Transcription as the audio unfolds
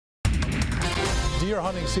Deer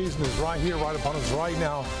hunting season is right here, right upon us right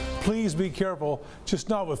now. Please be careful, just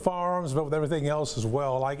not with firearms, but with everything else as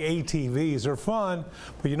well, like ATVs. They're fun,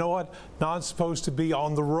 but you know what? Not supposed to be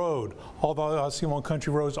on the road, although I see them on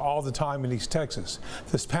country roads all the time in East Texas.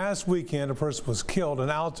 This past weekend, a person was killed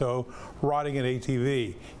in Alto riding an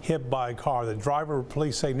ATV, hit by a car. The driver,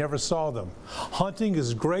 police say, never saw them. Hunting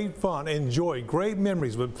is great fun, enjoy, great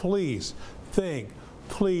memories, but please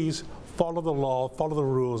please follow the law, follow the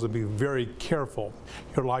rules, and be very careful.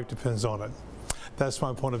 Your life depends on it. That's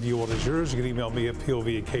my point of view. What is yours? You can email me at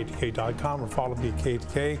pov@ktk.com or follow me at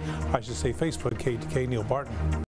KTK, or I should say Facebook, KTK Neil Barton.